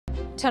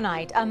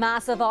Tonight, a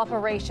massive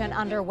operation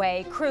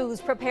underway.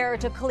 Crews prepare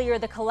to clear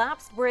the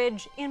collapsed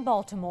bridge in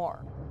Baltimore.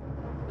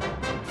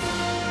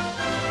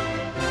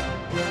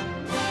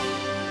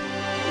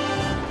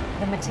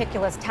 The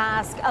meticulous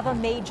task of a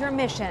major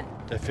mission.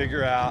 To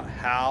figure out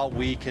how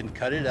we can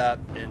cut it up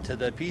into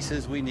the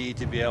pieces we need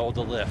to be able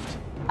to lift.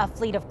 A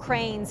fleet of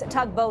cranes,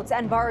 tugboats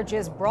and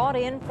barges brought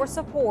in for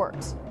support.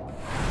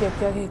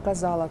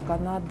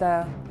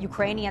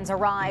 Ukrainians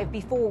arrive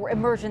before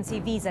emergency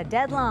visa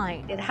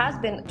deadline. It has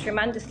been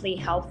tremendously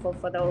helpful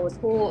for those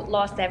who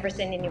lost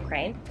everything in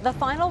Ukraine. The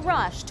final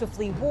rush to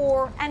flee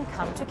war and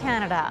come to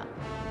Canada.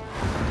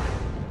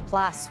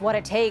 Plus, what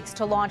it takes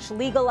to launch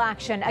legal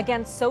action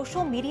against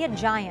social media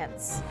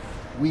giants.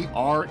 We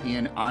are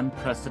in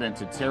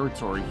unprecedented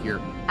territory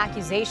here.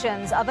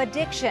 Accusations of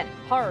addiction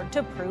hard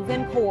to prove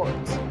in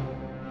court.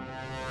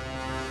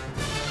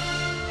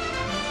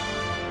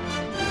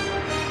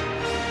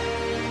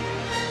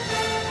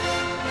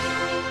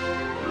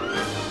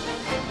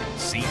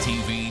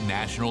 CTV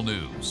National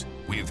News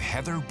with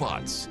Heather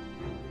Butts.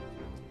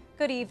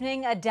 Good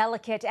evening. A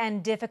delicate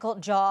and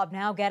difficult job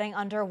now getting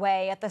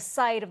underway at the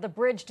site of the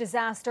bridge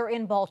disaster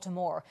in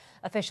Baltimore.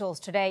 Officials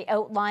today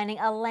outlining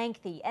a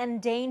lengthy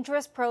and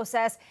dangerous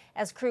process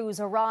as crews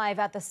arrive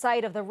at the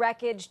site of the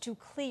wreckage to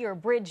clear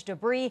bridge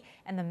debris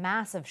and the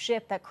massive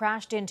ship that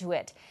crashed into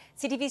it.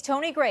 CTV's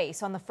Tony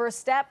Grace on the first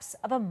steps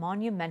of a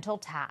monumental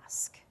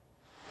task.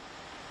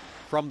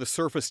 From the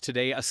surface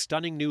today, a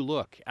stunning new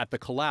look at the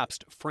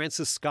collapsed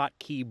Francis Scott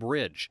Key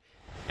Bridge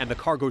and the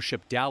cargo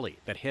ship Dali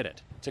that hit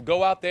it. To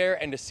go out there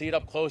and to see it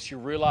up close, you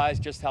realize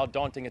just how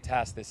daunting a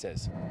task this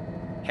is.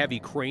 Heavy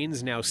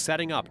cranes now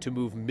setting up to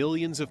move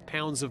millions of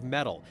pounds of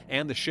metal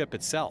and the ship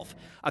itself.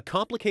 A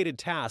complicated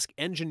task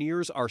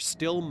engineers are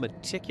still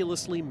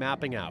meticulously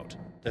mapping out.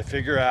 To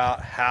figure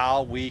out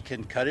how we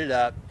can cut it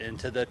up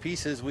into the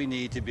pieces we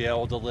need to be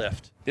able to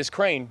lift. This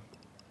crane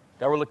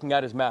that we're looking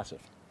at is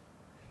massive.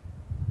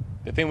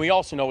 The thing we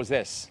also know is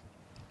this.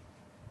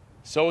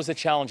 So is the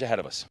challenge ahead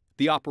of us.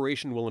 The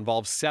operation will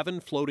involve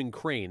 7 floating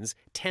cranes,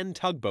 10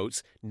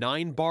 tugboats,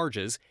 9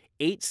 barges,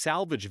 8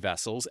 salvage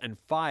vessels, and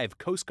 5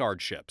 Coast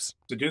Guard ships.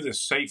 To do this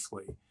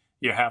safely,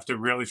 you have to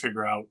really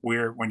figure out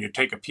where, when you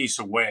take a piece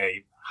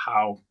away,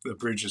 how the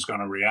bridge is going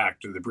to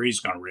react, or the debris is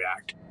going to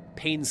react.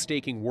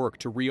 Painstaking work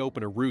to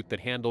reopen a route that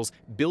handles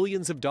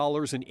billions of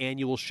dollars in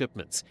annual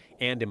shipments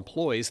and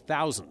employs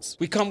thousands.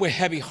 We come with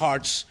heavy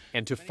hearts.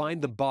 And to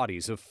find the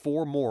bodies of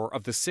 4 more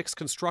of the 6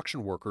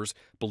 construction workers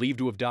believed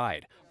to have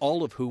died,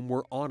 all of whom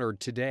were honored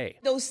today.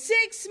 Those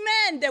 6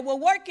 men that were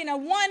working at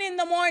 1 in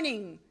the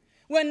morning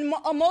when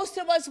most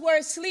of us were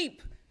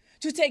asleep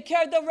to take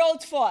care of the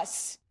roads for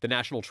us. The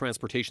National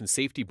Transportation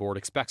Safety Board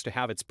expects to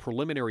have its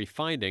preliminary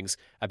findings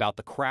about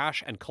the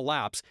crash and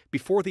collapse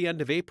before the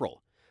end of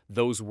April.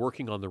 Those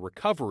working on the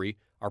recovery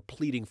are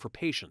pleading for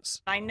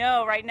patience. I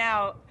know right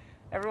now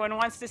everyone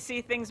wants to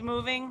see things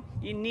moving.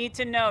 You need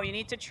to know, you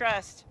need to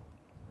trust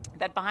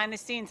that behind the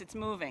scenes it's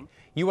moving.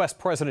 U.S.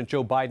 President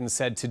Joe Biden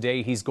said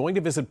today he's going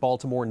to visit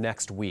Baltimore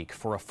next week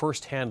for a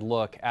first-hand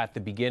look at the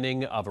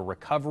beginning of a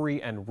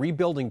recovery and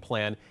rebuilding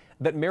plan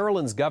that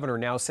Maryland's governor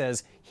now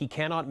says he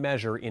cannot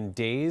measure in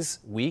days,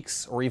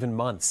 weeks, or even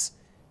months.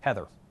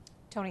 Heather.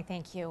 Tony,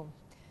 thank you.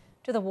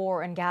 To the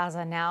war in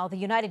Gaza now, the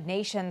United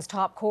Nations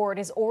top court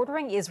is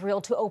ordering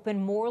Israel to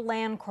open more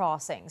land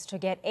crossings to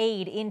get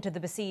aid into the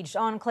besieged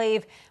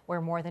enclave, where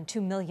more than 2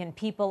 million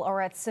people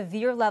are at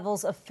severe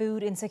levels of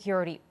food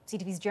insecurity.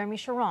 CTV's Jeremy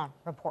Sharon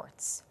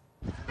reports.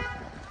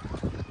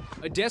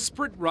 A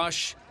desperate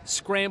rush,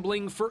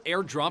 scrambling for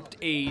airdropped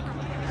aid.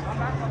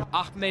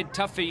 Ahmed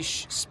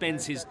Tafish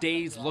spends his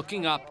days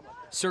looking up,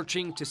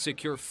 searching to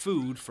secure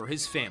food for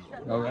his family.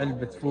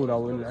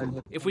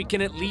 If we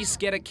can at least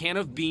get a can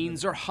of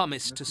beans or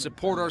hummus to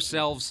support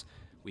ourselves,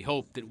 we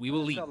hope that we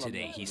will eat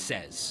today, he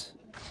says.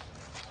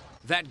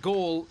 That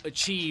goal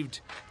achieved,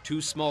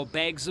 2 small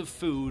bags of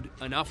food,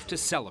 enough to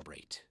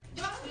celebrate.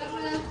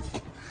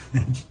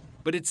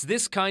 But it's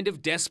this kind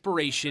of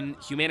desperation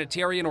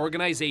humanitarian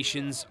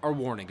organizations are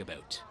warning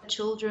about.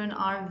 Children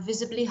are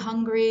visibly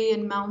hungry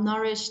and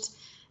malnourished.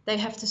 They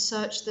have to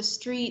search the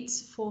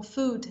streets for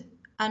food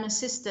and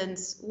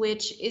assistance,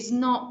 which is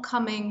not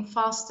coming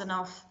fast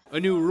enough. A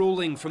new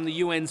ruling from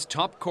the UN's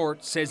top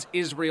court says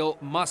Israel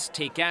must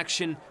take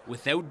action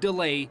without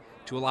delay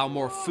to allow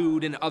more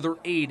food and other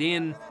aid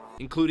in,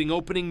 including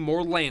opening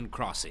more land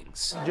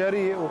crossings.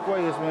 It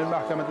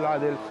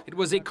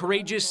was a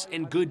courageous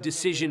and good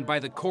decision by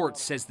the court,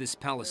 says this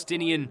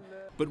Palestinian,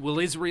 but will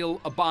Israel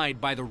abide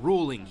by the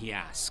ruling, he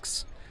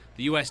asks.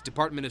 The U.S.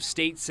 Department of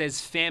State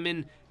says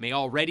famine may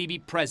already be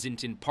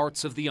present in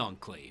parts of the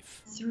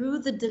enclave. Through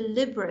the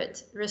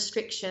deliberate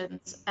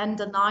restrictions and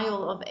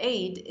denial of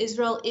aid,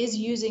 Israel is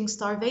using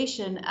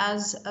starvation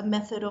as a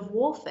method of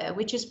warfare,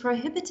 which is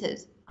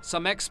prohibited.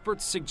 Some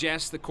experts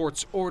suggest the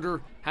court's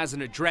order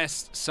hasn't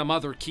addressed some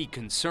other key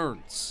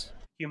concerns.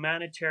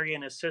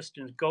 Humanitarian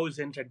assistance goes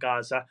into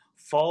Gaza,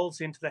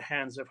 falls into the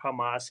hands of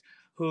Hamas,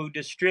 who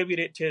distribute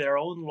it to their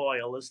own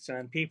loyalists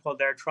and people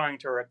they're trying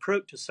to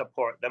recruit to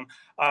support them,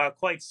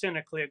 quite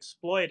cynically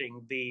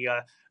exploiting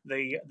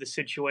the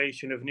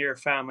situation of near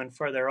famine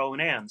for their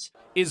own ends.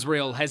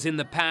 Israel has in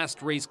the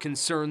past raised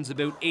concerns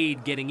about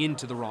aid getting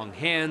into the wrong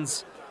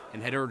hands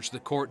and had urged the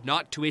court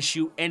not to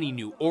issue any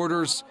new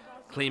orders,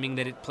 claiming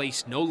that it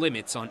placed no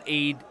limits on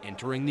aid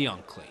entering the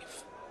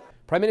enclave.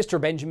 Prime Minister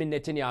Benjamin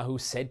Netanyahu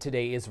said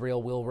today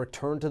Israel will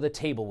return to the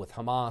table with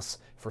Hamas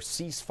for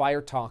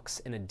ceasefire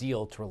talks and a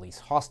deal to release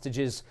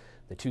hostages.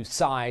 The two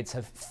sides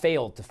have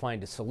failed to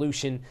find a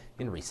solution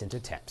in recent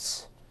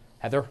attempts.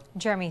 Heather?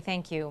 Jeremy,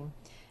 thank you.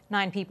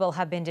 9 people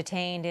have been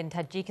detained in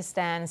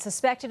Tajikistan,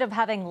 suspected of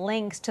having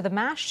links to the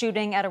mass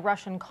shooting at a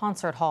Russian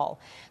concert hall.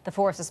 The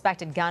 4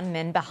 suspected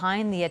gunmen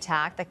behind the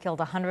attack that killed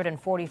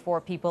 144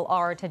 people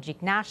are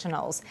Tajik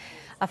nationals.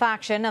 A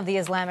faction of the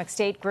Islamic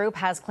State group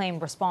has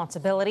claimed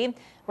responsibility.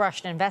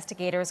 Russian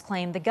investigators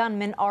claim the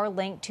gunmen are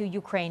linked to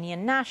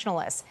Ukrainian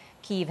nationalists.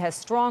 Kyiv has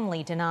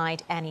strongly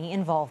denied any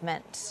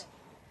involvement.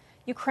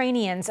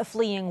 Ukrainians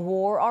fleeing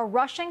war are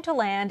rushing to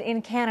land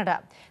in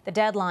Canada. The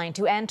deadline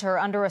to enter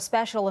under a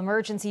special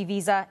emergency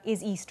visa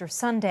is Easter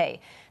Sunday.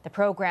 The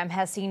program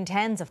has seen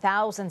tens of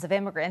thousands of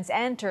immigrants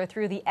enter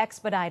through the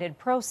expedited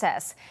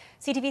process.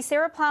 CTV's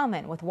Sarah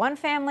Plowman with one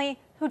family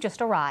who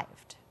just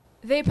arrived.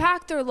 They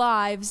packed their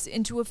lives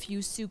into a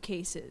few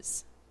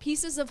suitcases.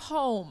 Pieces of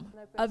home,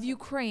 of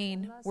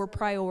Ukraine, were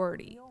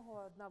priority.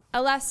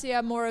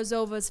 Alessia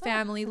Morozova's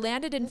family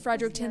landed in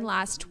Fredericton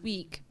last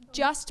week,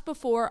 just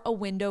before a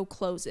window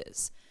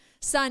closes.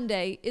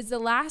 Sunday is the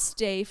last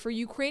day for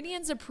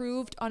Ukrainians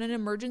approved on an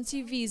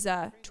emergency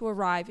visa to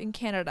arrive in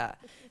Canada.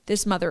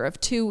 This mother of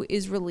 2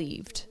 is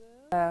relieved.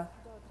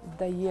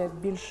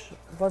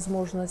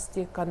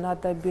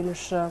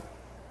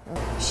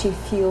 She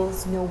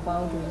feels no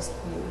boundaries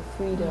here,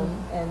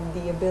 freedom and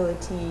the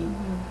ability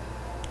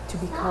to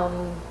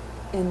become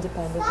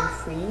independent and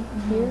free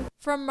here.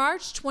 From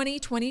March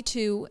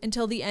 2022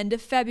 until the end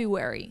of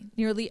February,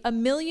 nearly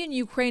 1 million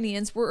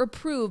Ukrainians were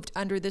approved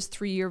under this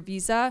 3-year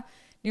visa.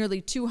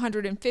 Nearly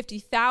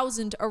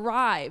 250,000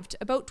 arrived,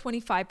 about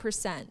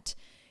 25%.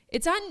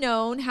 It's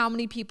unknown how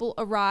many people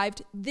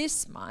arrived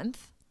this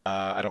month.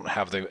 I don't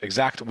have the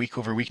exact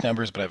week-over-week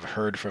numbers, but I've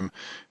heard from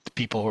the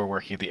people who are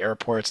working at the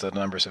airports that the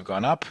numbers have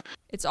gone up.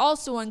 It's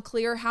also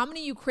unclear how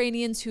many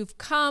Ukrainians who've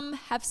come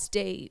have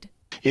stayed.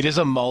 It is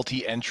a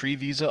multi-entry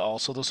visa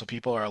also, though, so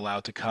people are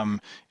allowed to come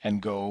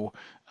and go.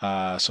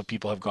 So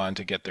people have gone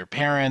to get their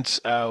parents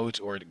out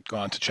or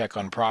gone to check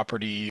on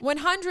property. When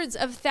hundreds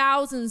of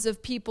thousands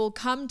of people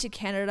come to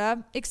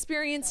Canada,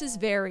 experiences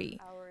vary.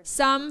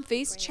 Some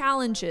face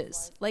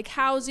challenges like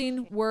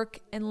housing, work,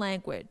 and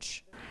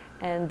language.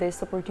 And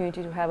this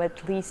opportunity to have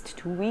at least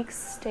 2 weeks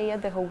stay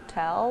at the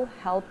hotel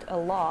helped a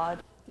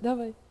lot.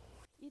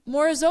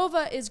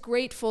 Morozova is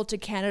grateful to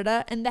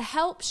Canada and the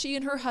help she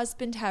and her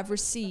husband have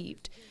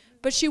received,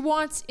 but she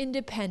wants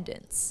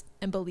independence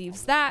and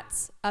believes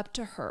that's up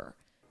to her.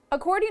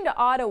 According to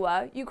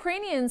Ottawa,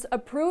 Ukrainians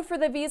approved for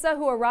the visa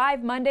who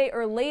arrive Monday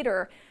or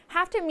later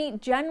have to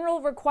meet general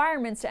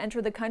requirements to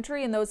enter the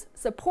country, and those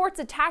supports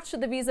attached to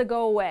the visa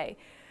go away.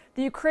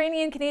 The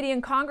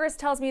Ukrainian-Canadian Congress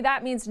tells me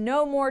that means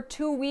no more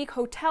 2-week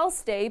hotel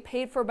stay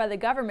paid for by the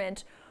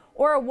government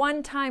or a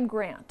one-time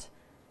grant.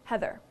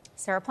 Heather.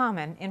 Sarah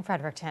Plowman in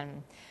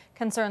Fredericton.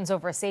 Concerns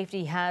over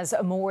safety has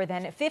more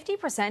than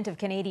 50% of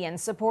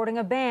Canadians supporting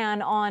a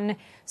ban on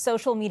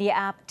social media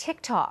app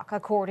TikTok,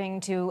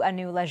 according to a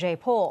new Leger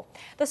poll.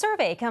 The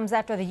survey comes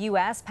after the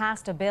U.S.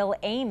 passed a bill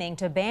aiming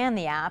to ban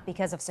the app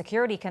because of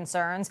security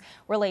concerns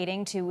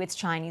relating to its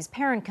Chinese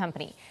parent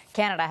company.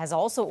 Canada has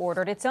also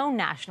ordered its own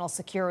national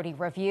security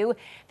review.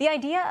 The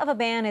idea of a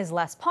ban is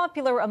less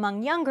popular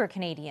among younger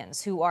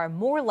Canadians who are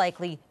more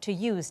likely to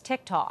use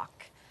TikTok.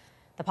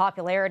 The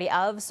popularity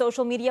of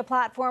social media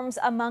platforms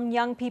among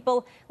young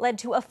people led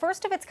to a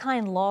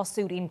first-of-its-kind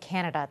lawsuit in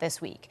Canada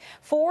this week.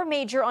 4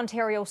 major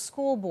Ontario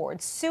school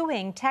boards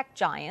suing tech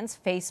giants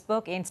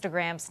Facebook,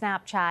 Instagram,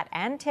 Snapchat,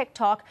 and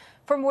TikTok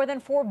for more than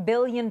 $4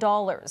 billion.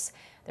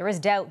 There is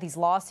doubt these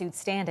lawsuits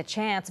stand a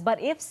chance, but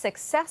if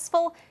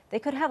successful, they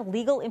could have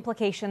legal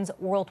implications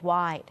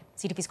worldwide.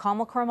 CTV's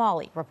Kamal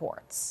Karamali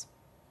reports.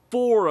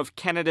 4 of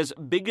Canada's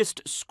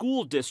biggest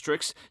school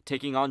districts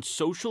taking on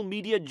social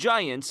media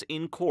giants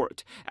in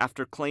court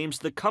after claims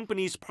the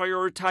companies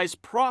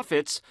prioritize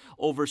profits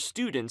over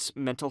students'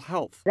 mental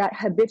health. That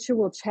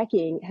habitual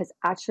checking has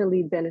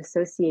actually been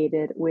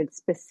associated with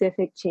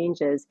specific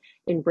changes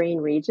in brain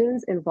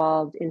regions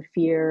involved in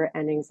fear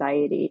and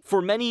anxiety.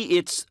 For many,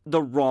 it's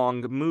the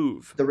wrong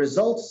move. The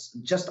results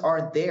just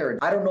aren't there.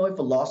 I don't know if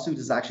a lawsuit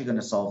is actually going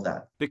to solve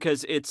that.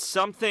 Because it's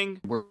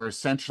something we're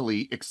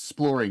essentially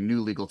exploring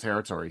new legal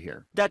territory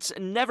here. That's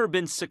never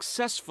been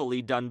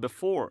successfully done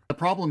before. The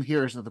problem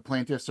here is that the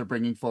plaintiffs are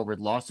bringing forward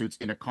lawsuits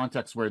in a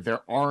context where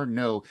there are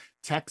no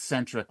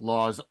tech-centric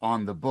laws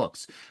on the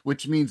books,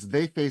 which means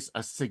they face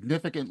a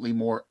significantly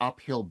more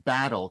uphill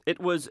battle. It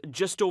was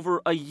just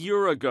over a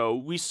year ago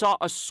we saw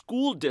a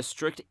school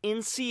district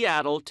in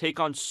Seattle take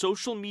on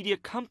social media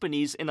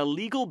companies in a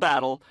legal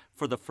battle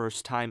for the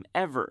first time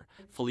ever.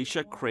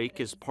 Felicia Craik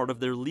is part of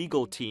their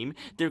legal team.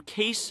 Their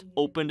case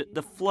opened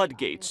the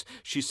floodgates.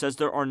 She says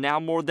there are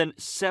now more than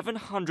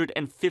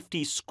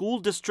 750 school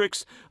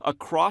districts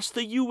across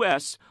the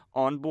U.S.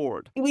 on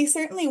board. We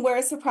certainly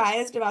were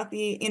surprised about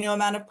the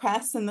amount of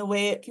press and the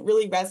way it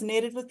really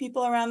resonated with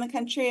people around the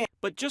country.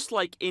 But just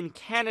like in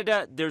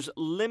Canada, there's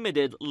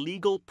limited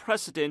legal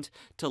precedent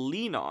to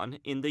lean on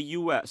in the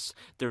U.S.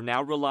 They're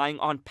now relying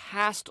on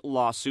past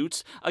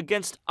lawsuits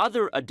against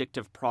other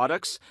addictive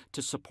products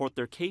to support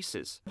their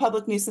cases.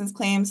 Public nuisance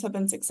claims have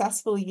been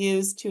successfully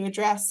used to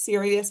address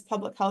serious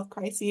public health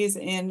crises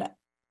in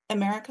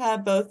America,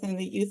 both in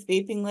the youth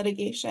vaping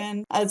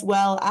litigation as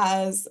well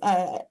as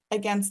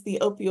against the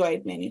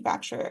opioid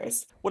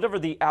manufacturers. Whatever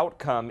the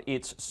outcome,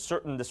 it's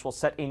certain this will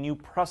set a new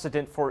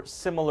precedent for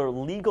similar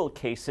legal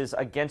cases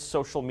against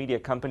social media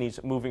companies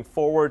moving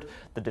forward.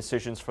 The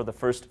decisions for the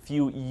first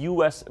few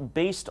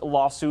U.S.-based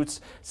lawsuits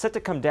set to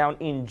come down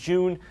in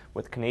June,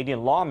 with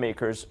Canadian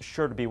lawmakers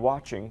sure to be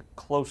watching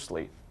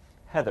closely.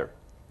 Heather.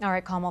 All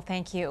right, Kamal,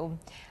 thank you.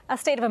 A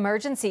state of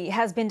emergency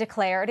has been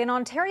declared in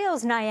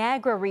Ontario's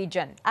Niagara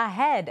region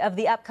ahead of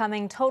the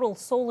upcoming total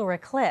solar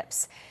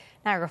eclipse.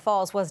 Niagara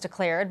Falls was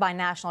declared by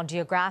National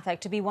Geographic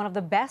to be one of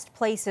the best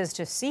places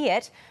to see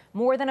it.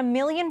 More than 1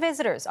 million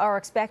visitors are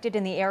expected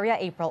in the area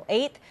April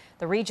 8th.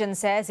 The region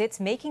says it's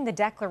making the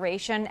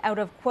declaration out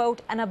of,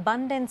 quote, an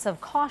abundance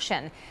of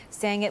caution,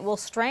 saying it will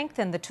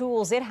strengthen the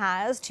tools it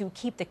has to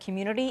keep the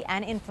community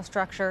and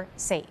infrastructure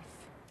safe.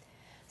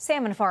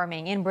 Salmon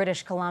farming in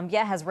British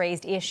Columbia has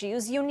raised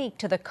issues unique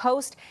to the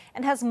coast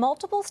and has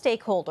multiple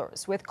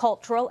stakeholders with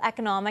cultural,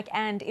 economic,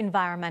 and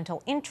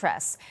environmental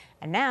interests.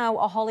 And now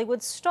a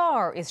Hollywood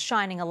star is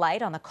shining a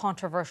light on the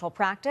controversial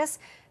practice.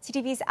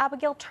 CTV's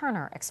Abigail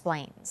Turner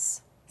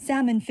explains.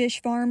 Salmon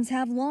fish farms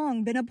have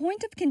long been a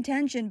point of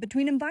contention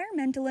between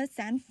environmentalists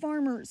and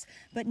farmers,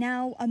 but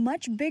now a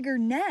much bigger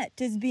net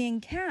is being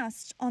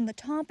cast on the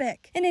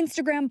topic. An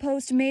Instagram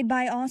post made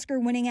by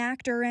Oscar-winning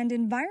actor and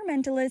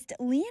environmentalist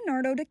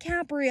Leonardo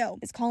DiCaprio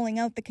is calling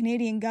out the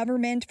Canadian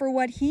government for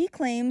what he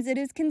claims it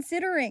is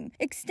considering,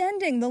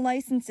 extending the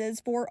licenses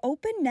for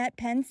open net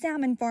pen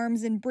salmon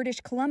farms in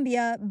British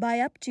Columbia by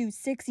up to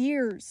 6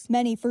 years.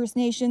 Many First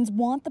Nations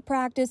want the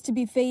practice to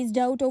be phased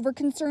out over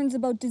concerns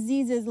about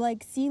diseases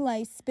like sea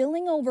lice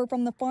spilling over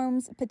from the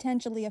farms,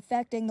 potentially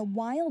affecting the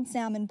wild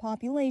salmon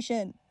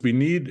population. We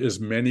need as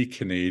many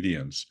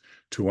Canadians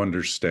to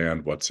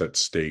understand what's at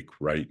stake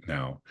right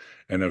now.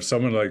 And if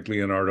someone like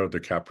Leonardo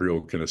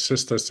DiCaprio can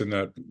assist us in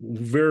that,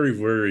 very,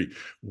 very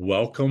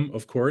welcome,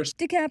 of course.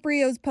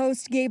 DiCaprio's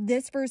post gave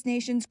this First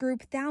Nations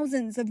group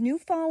thousands of new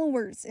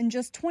followers in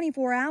just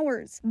 24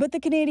 hours. But the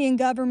Canadian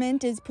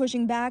government is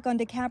pushing back on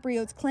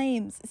DiCaprio's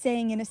claims,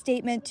 saying in a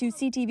statement to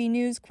CTV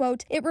News,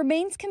 quote, it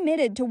remains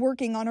committed to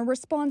working on a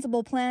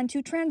responsible plan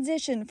to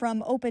transition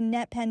from open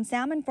net pen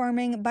salmon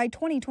farming by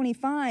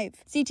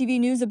 2025. CTV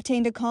News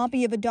obtained a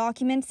copy of a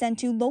document sent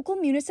to local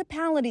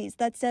municipalities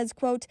that says,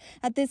 quote,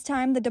 at this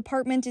time, the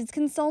department is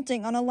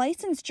consulting on a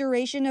license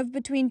duration of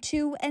between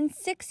 2 and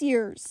 6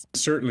 years.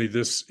 Certainly,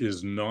 this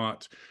is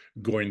not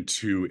going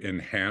to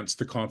enhance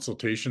the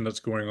consultation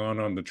that's going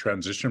on the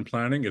transition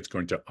planning. It's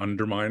going to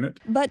undermine it.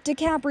 But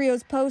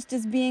DiCaprio's post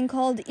is being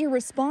called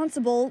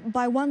irresponsible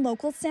by one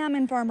local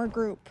salmon farmer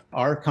group.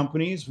 Our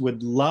companies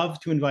would love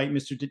to invite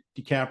Mr.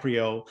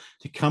 DiCaprio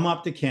to come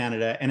up to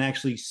Canada and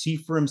actually see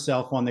for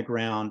himself on the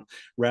ground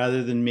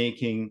rather than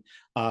making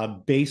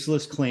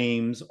baseless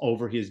claims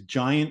over his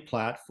giant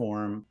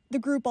platform. The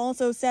group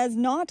also says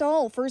not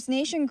all First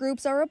Nation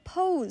groups are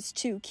opposed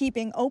to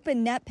keeping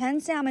open net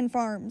pen salmon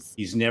farms.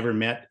 He's never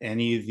met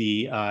any of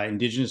the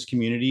Indigenous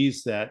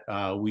communities that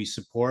we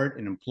support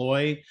and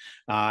employ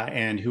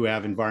and who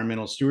have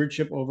environmental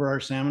stewardship over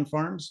our salmon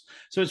farms.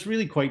 So it's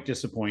really quite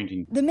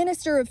disappointing. The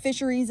Minister of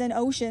Fisheries and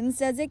Oceans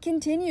says it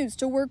continues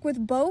to work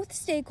with both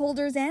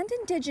stakeholders and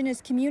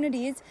Indigenous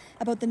communities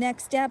about the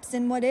next steps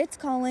in what it's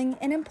calling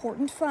an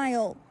important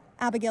file.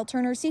 Abigail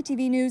Turner,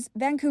 CTV News,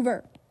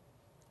 Vancouver.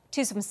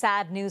 To some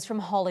sad news from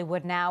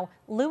Hollywood now.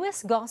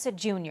 Louis Gossett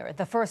Jr.,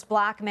 the first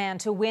black man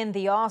to win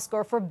the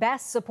Oscar for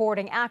Best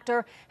Supporting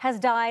Actor, has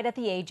died at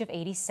the age of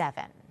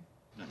 87.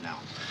 Now,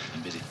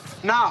 I'm busy.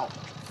 Now!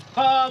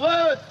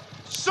 Forward!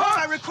 Sir,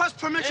 I request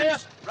permission.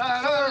 Left,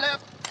 right or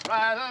left,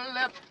 right or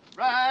left,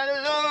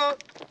 right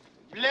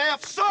or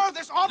left. Sir,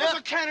 this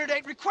officer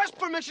candidate requests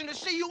permission to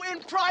see you in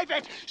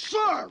private.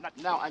 Sir! Not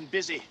now, I'm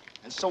busy.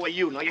 And so are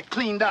you. Now you're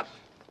cleaned up.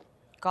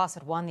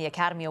 Gossett won the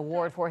Academy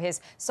Award for his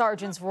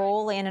sergeant's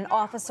role in An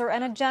Officer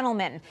and a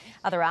Gentleman.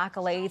 Other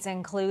accolades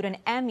include an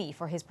Emmy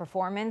for his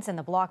performance in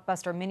the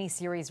blockbuster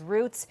miniseries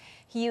Roots.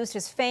 He used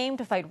his fame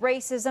to fight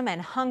racism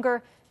and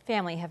hunger.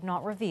 Family have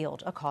not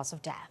revealed a cause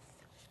of death.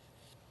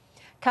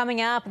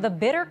 Coming up, the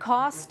bitter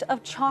cost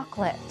of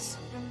chocolate.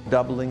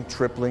 Doubling,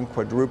 tripling,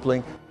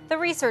 quadrupling. The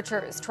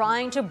researchers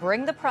trying to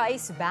bring the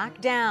price back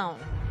down.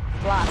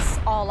 Plus,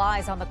 all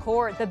eyes on the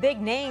court, the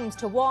big names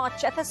to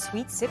watch at the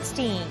Sweet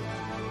 16.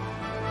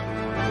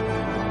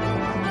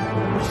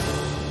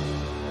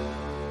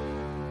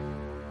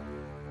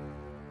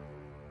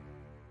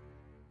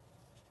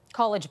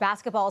 College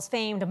basketball's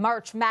famed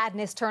March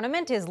Madness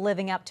tournament is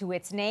living up to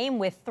its name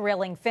with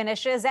thrilling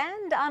finishes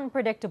and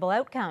unpredictable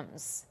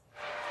outcomes.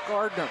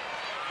 Gardner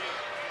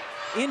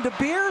into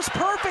Beers,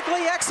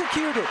 perfectly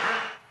executed.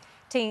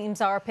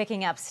 Teams are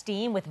picking up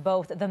steam with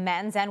both the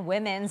men's and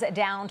women's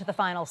down to the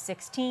final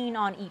 16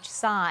 on each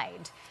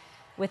side.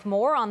 With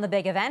more on the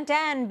big event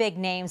and big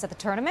names at the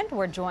tournament,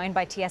 we're joined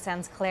by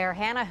TSN's Claire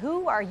Hanna.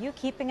 Who are you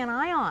keeping an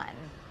eye on?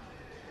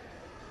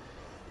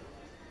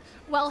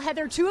 Well,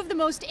 Heather, two of the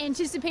most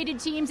anticipated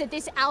teams at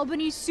this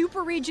Albany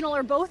Super Regional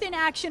are both in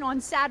action on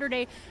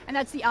Saturday, and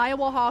that's the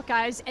Iowa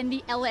Hawkeyes and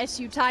the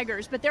LSU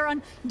Tigers. But they're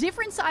on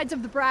different sides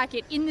of the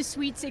bracket in the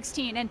Sweet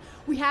 16, and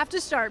we have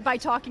to start by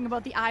talking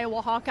about the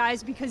Iowa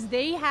Hawkeyes because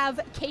they have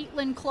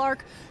Caitlin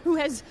Clark, who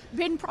has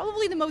been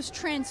probably the most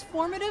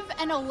transformative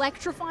and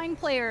electrifying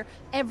player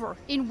ever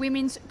in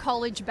women's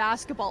college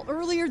basketball.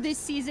 Earlier this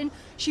season,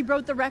 she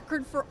broke the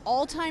record for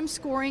all-time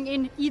scoring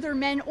in either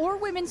men or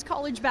women's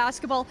college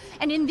basketball,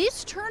 and in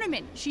this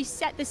tournament, she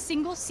set the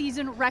single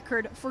season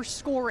record for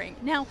scoring.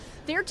 Now,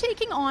 they're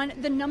taking on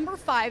the number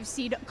 5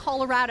 seed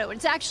Colorado.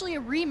 It's actually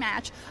a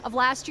rematch of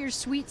last year's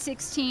Sweet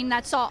 16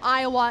 that saw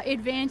Iowa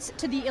advance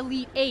to the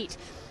Elite 8.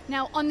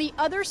 Now, on the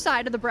other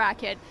side of the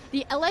bracket,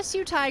 the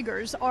LSU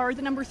Tigers are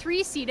the number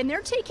 3 seed, and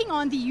they're taking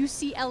on the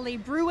UCLA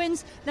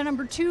Bruins, the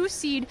number 2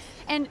 seed.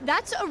 And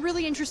that's a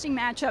really interesting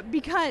matchup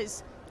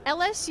because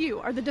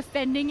LSU are the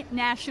defending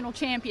national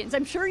champions.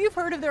 I'm sure you've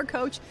heard of their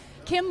coach,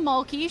 Kim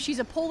Mulkey. She's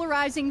a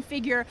polarizing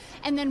figure.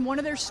 And then one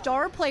of their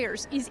star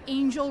players is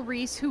Angel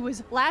Reese, who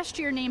was last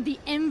year named the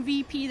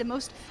MVP, the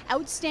most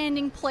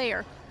outstanding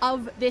player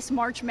of this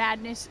March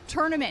Madness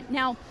tournament.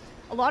 Now,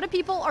 a lot of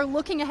people are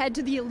looking ahead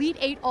to the Elite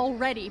 8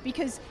 already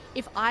because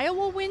if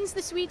Iowa wins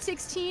the Sweet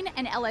 16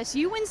 and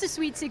LSU wins the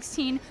Sweet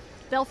 16,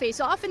 they'll face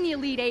off in the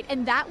Elite 8,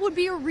 and that would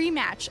be a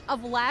rematch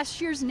of last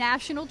year's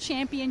national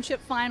championship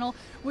final,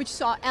 which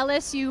saw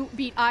LSU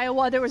beat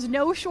Iowa. There was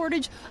no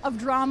shortage of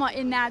drama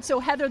in that.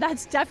 So, Heather,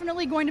 that's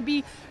definitely going to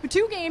be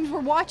 2 games we're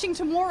watching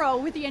tomorrow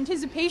with the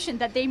anticipation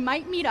that they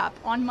might meet up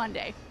on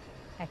Monday.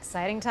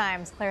 Exciting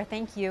times. Claire,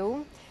 thank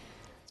you.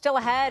 Still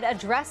ahead,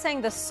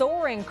 addressing the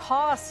soaring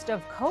cost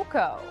of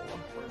cocoa.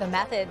 The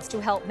methods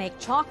to help make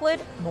chocolate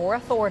more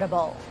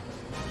affordable.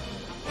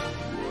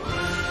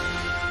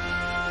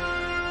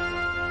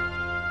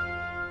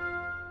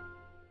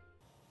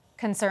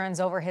 Concerns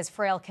over his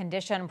frail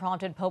condition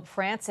prompted Pope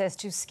Francis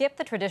to skip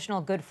the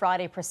traditional Good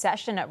Friday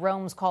procession at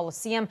Rome's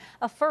Colosseum,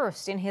 a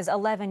first in his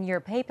 11-year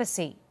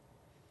papacy.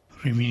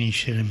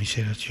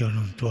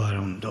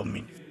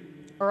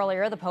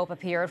 Earlier, the Pope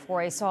appeared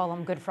for a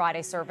solemn Good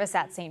Friday service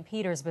at St.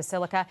 Peter's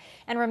Basilica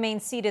and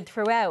remained seated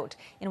throughout.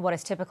 In what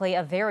is typically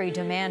a very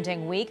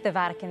demanding week, the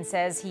Vatican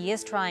says he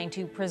is trying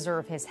to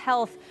preserve his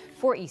health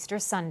for Easter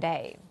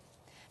Sunday.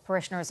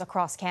 Parishioners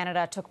across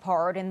Canada took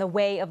part in the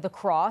Way of the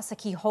Cross, a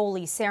key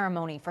holy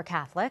ceremony for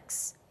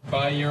Catholics.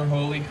 By your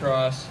holy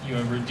cross, you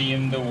have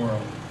redeemed the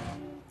world.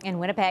 In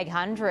Winnipeg,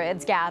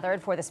 hundreds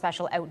gathered for the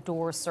special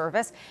outdoor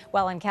service,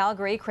 while in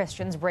Calgary,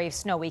 Christians braved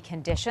snowy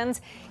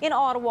conditions. In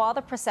Ottawa,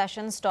 the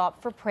procession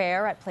stopped for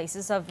prayer at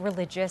places of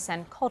religious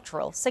and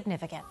cultural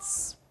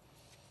significance.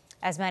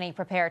 As many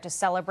prepare to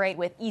celebrate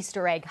with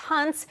Easter egg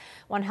hunts,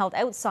 one held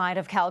outside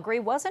of Calgary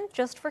wasn't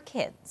just for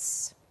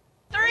kids.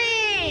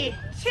 3,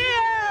 2,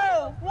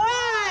 1,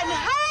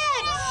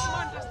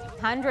 hunt!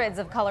 Hundreds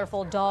of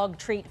colorful dog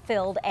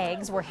treat-filled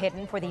eggs were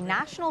hidden for the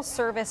National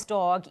Service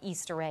Dog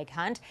Easter Egg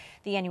Hunt.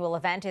 The annual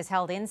event is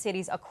held in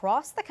cities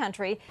across the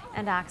country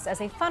and acts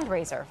as a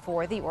fundraiser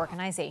for the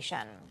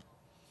organization.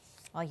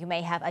 Well, you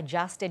may have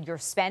adjusted your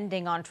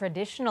spending on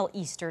traditional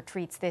Easter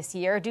treats this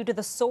year due to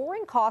the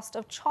soaring cost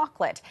of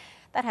chocolate.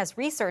 That has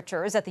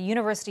researchers at the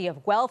University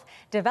of Guelph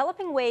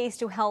developing ways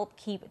to help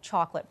keep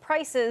chocolate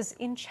prices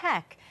in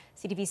check.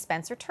 CTV's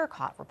Spencer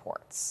Turcotte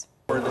reports.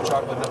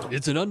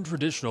 It's an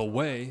untraditional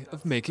way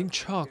of making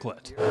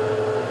chocolate.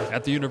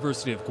 At the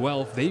University of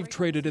Guelph, they've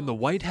traded in the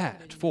white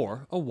hat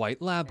for a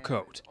white lab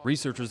coat.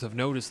 Researchers have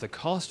noticed the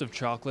cost of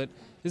chocolate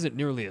isn't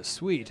nearly as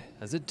sweet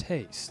as it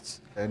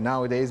tastes.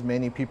 Nowadays,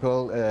 many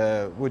people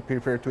would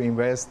prefer to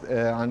invest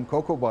on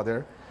cocoa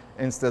butter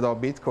instead of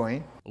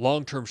Bitcoin.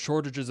 Long-term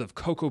shortages of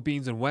cocoa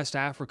beans in West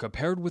Africa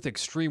paired with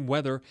extreme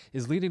weather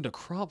is leading to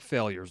crop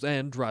failures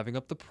and driving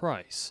up the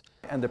price.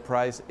 And the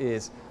price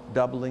is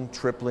doubling,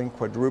 tripling,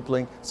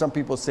 quadrupling. Some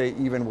people say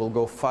even will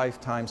go 5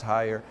 times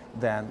higher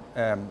than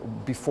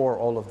before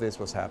all of this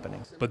was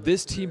happening. But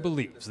this team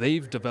believes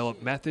they've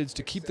developed methods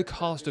to keep the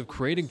cost of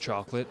creating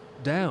chocolate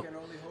down.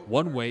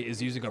 One way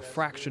is using a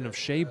fraction of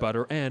shea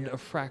butter and a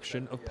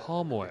fraction of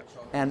palm oil.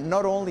 And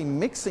not only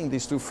mixing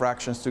these two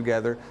fractions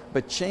together,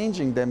 but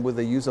changing them with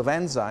the use of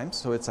enzymes,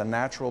 so it's a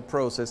natural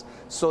process,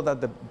 so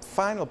that the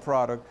final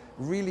product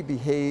really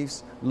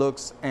behaves,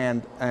 looks,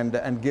 and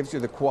gives you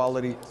the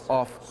quality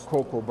of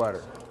cocoa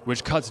butter.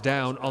 Which cuts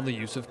down on the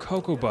use of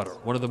cocoa butter,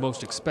 one of the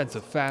most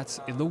expensive fats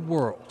in the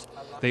world.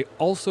 They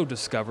also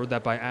discovered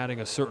that by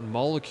adding a certain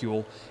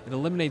molecule, it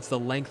eliminates the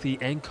lengthy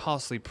and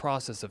costly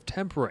process of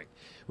tempering,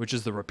 which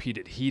is the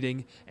repeated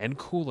heating and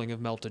cooling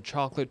of melted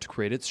chocolate to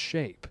create its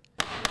shape.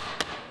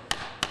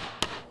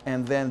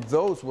 And then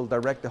those will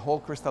direct the whole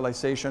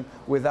crystallization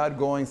without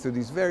going through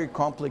these very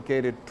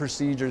complicated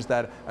procedures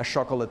that a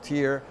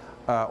chocolatier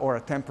or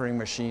a tempering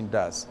machine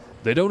does.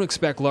 They don't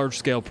expect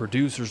large-scale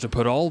producers to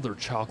put all their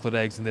chocolate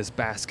eggs in this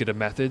basket of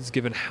methods,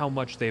 given how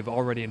much they've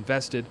already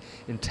invested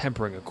in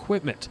tempering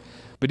equipment.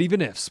 But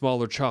even if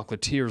smaller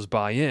chocolatiers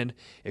buy in,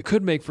 it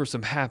could make for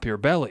some happier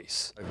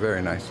bellies.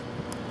 Very nice.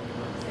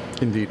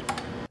 Indeed.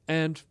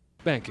 And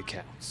bank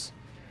accounts.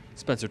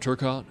 Spencer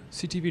Turcotte,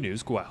 CTV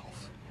News,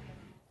 Guelph.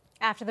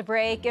 After the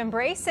break,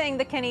 embracing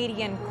the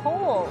Canadian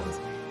cold.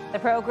 The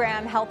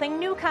program helping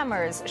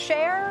newcomers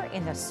share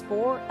in the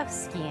sport of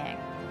skiing.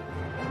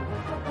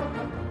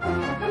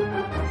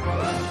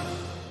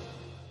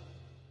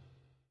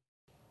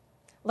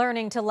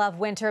 Learning to love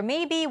winter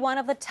may be one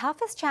of the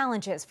toughest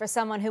challenges for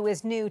someone who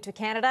is new to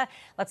Canada.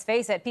 Let's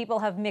face it, people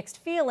have mixed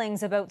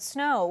feelings about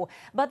snow.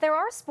 But there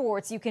are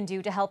sports you can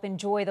do to help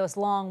enjoy those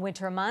long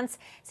winter months.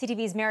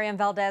 CTV's Miriam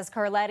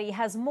Valdez-Carletti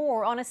has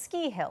more on a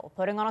ski hill,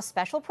 putting on a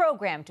special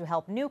program to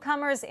help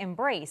newcomers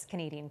embrace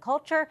Canadian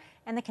culture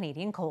and the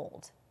Canadian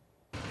cold.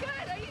 Good,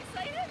 are you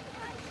excited?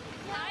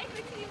 Hi,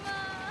 Fatima.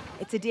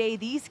 It's a day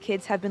these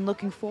kids have been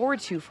looking forward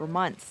to for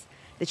months.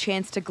 The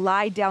chance to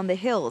glide down the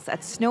hills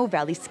at Snow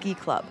Valley Ski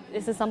Club.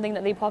 This is something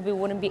that they probably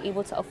wouldn't be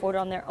able to afford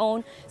on their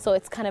own, so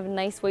it's kind of a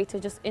nice way to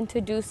just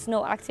introduce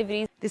snow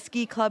activities. The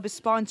ski club is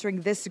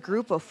sponsoring this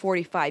group of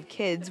 45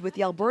 kids with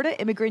the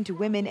Alberta Immigrant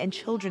Women and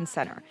Children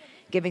Centre,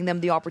 giving them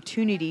the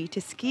opportunity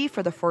to ski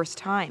for the first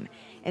time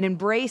and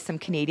embrace some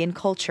Canadian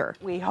culture.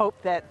 We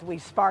hope that we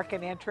spark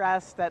an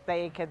interest that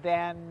they could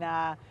then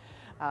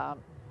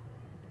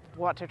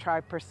want to try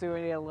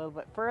pursuing it a little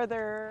bit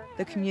further.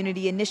 The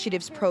Community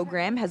Initiatives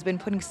program has been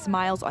putting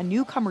smiles on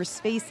newcomers'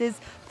 faces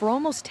for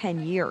almost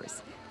 10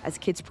 years. As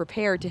kids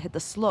prepare to hit the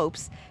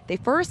slopes, they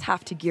first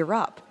have to gear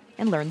up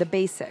and learn the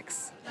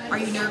basics. Are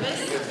you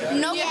nervous?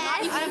 No,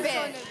 yes, not even a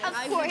bit. Of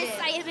course,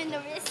 I am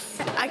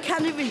nervous. I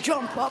can't even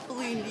jump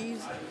properly in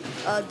these.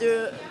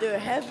 They're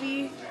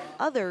heavy.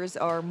 Others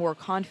are more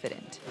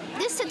confident.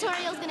 This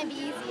tutorial is going to be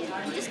easy.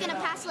 I'm just going to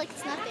pass like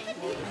it's nothing.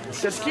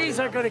 The skis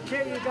are going to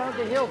carry you down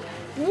the hill.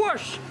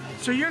 Whoosh!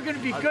 So you're going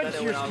to be good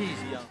to your skis.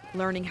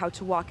 Learning how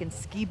to walk in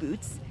ski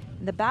boots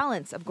and the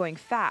balance of going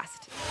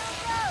fast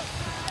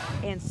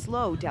and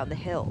slow down the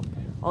hill.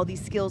 All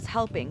these skills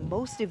helping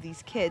most of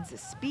these kids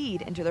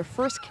speed into their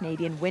first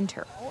Canadian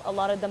winter. A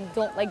lot of them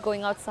don't like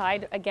going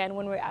outside again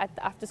when we're at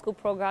the after-school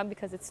program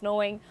because it's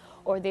snowing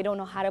or they don't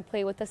know how to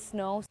play with the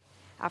snow.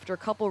 After a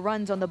couple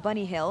runs on the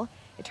bunny hill,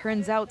 it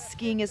turns out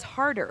skiing is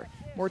harder,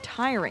 more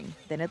tiring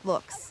than it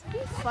looks.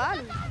 It's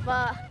fun,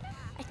 but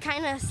it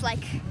kind of is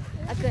like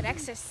a good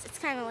exercise. It's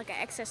kind of like an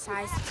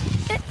exercise.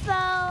 It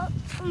felt,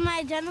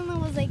 my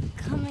adrenaline was like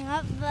coming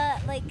up,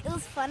 but like it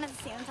was fun at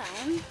the same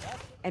time.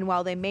 And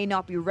while they may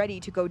not be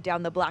ready to go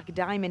down the Black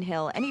Diamond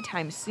Hill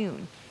anytime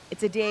soon,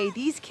 it's a day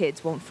these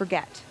kids won't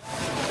forget.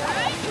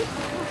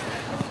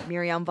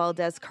 Miriam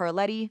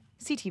Valdez-Carletti,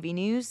 CTV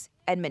News,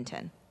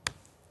 Edmonton.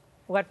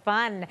 What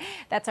fun.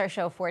 That's our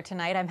show for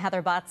tonight. I'm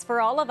Heather Butts. For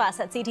all of us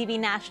at CTV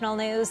National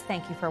News,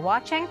 thank you for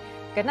watching.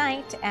 Good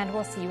night, and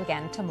we'll see you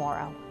again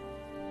tomorrow.